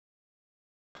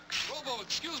Robo,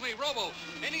 excuse me, Robo.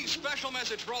 Any special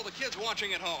message for all the kids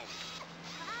watching at home?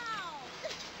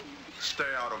 Stay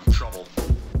out of trouble.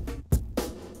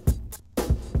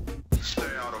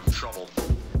 Stay out of trouble.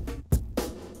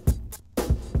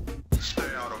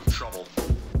 Stay out of trouble.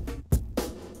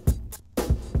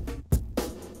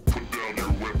 Put down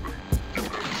your weapon. You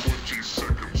have 20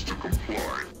 seconds to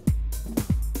comply.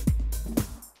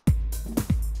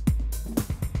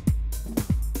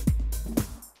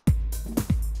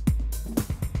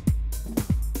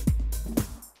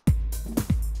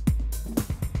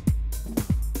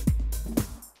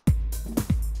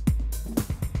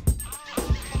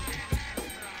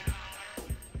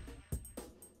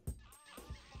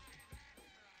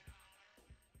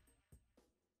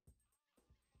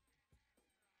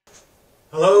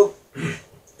 Hello,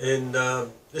 in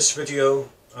this video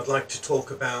I'd like to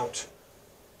talk about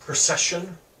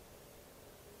precession.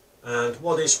 And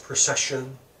what is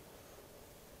precession?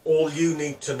 All you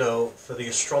need to know for the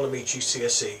Astronomy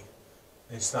GCSE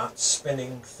is that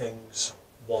spinning things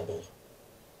wobble.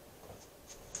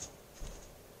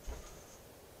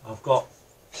 I've got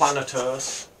planet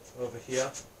Earth over here,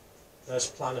 there's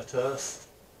planet Earth,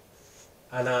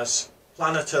 and as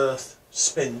planet Earth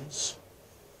spins,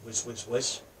 whiz, whiz,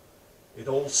 whiz, it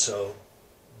also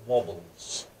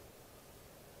wobbles.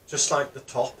 Just like the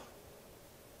top,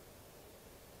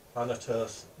 planet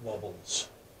Earth wobbles.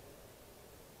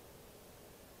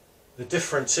 The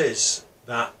difference is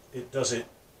that it does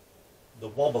the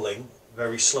wobbling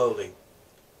very slowly,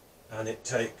 and it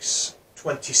takes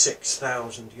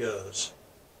 26,000 years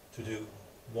to do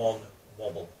one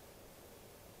wobble.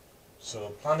 So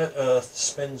planet Earth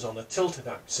spins on a tilted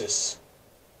axis,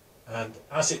 and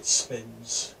as it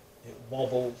spins, it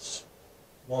wobbles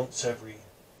once every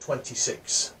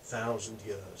 26,000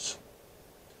 years.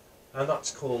 And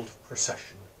that's called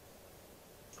precession.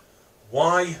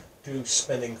 Why do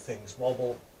spinning things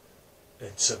wobble?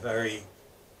 It's a very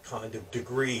kind of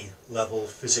degree level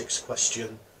physics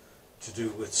question to do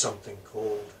with something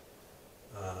called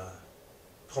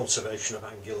conservation of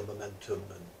angular momentum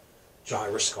and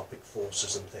gyroscopic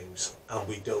forces and things, and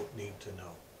we don't need to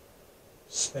know.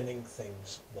 Spinning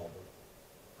things wobble,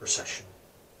 precession.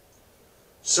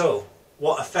 So,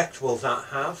 what effect will that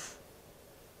have?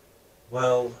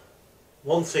 Well,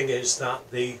 one thing is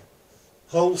that the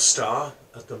pole star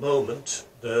at the moment,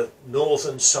 the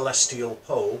northern celestial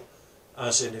pole,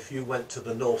 as in if you went to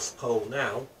the North Pole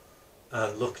now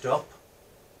and looked up,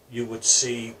 you would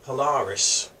see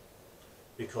Polaris,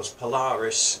 because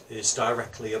Polaris is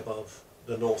directly above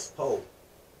the North Pole.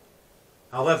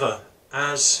 However,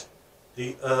 as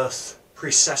the Earth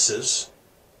precesses,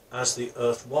 as the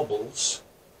Earth wobbles,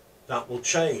 that will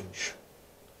change.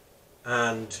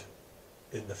 And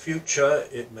in the future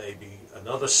it may be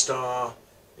another star.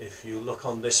 If you look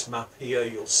on this map here,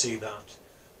 you'll see that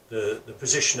the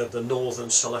position of the northern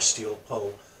celestial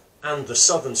pole and the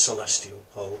southern celestial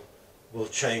pole will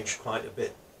change quite a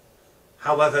bit.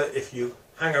 However, if you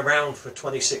hang around for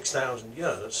 26,000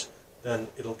 years, then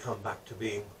it'll come back to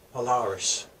being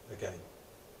Polaris again.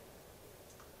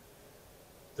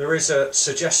 There is a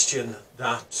suggestion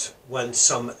that when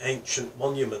some ancient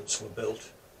monuments were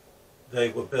built, they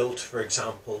were built, for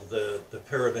example, the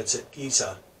pyramids at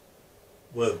Giza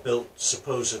were built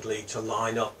supposedly to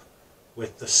line up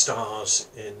with the stars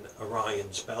in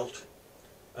Orion's belt,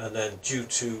 and then due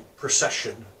to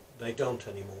precession they don't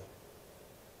anymore.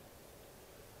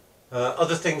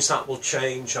 Other things that will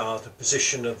change are the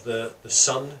position of the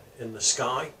sun in the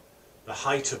sky, the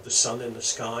height of the sun in the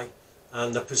sky,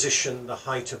 and the position, the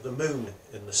height of the moon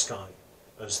in the sky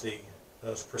as the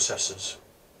Earth precesses.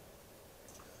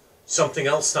 Something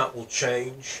else that will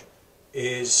change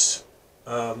is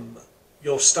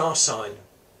your star sign.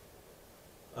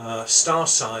 Star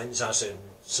signs, as in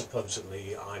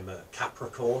supposedly I'm a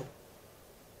Capricorn.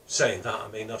 Saying that, I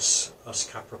mean us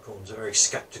Capricorns are very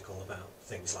sceptical about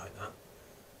things like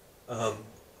that.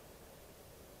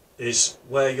 Is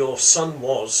where your sun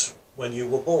was when you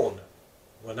were born.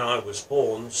 When I was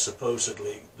born,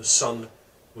 supposedly the sun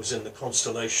was in the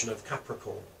constellation of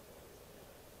Capricorn.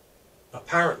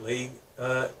 Apparently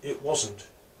it wasn't,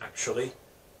 actually,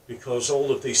 because all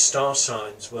of these star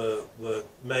signs were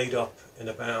made up in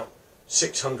about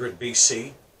 600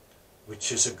 BC,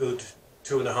 which is a good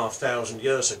 2,500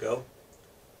 years ago,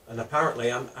 and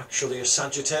apparently I'm actually a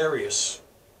Sagittarius,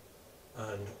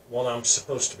 and what I'm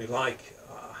supposed to be like,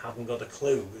 I haven't got a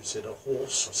clue. Is it a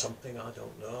horse or something? I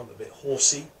don't know. I'm a bit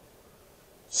horsey.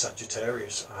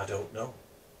 Sagittarius, I don't know.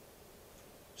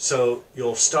 So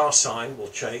your star sign will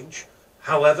change.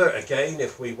 However, again,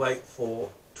 if we wait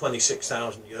for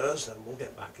 26,000 years, then we'll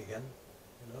get back again.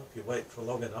 You know, if you wait for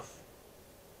long enough.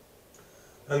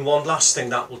 And one last thing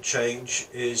that will change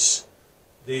is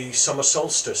the summer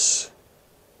solstice.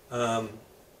 Well,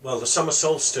 the summer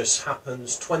solstice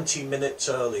happens 20 minutes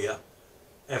earlier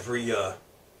every year.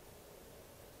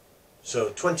 So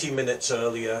 20 minutes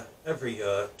earlier every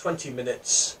year, 20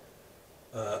 minutes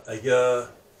a year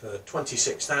for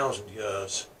 26,000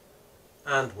 years,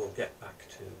 and we'll get back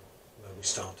to where we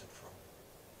started from.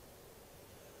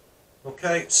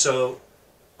 Okay, so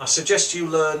I suggest you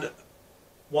learn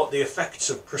what the effects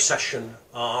of precession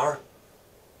are.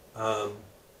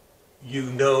 You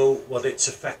know what its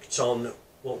effects on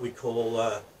what we call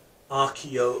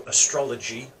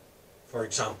archaeoastrology. For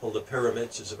example, the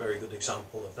pyramids is a very good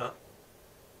example of that.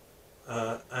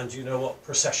 And you know what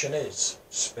precession is,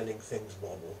 spinning things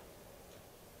wobble.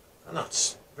 And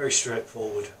that's very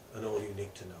straightforward and all you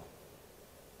need to know.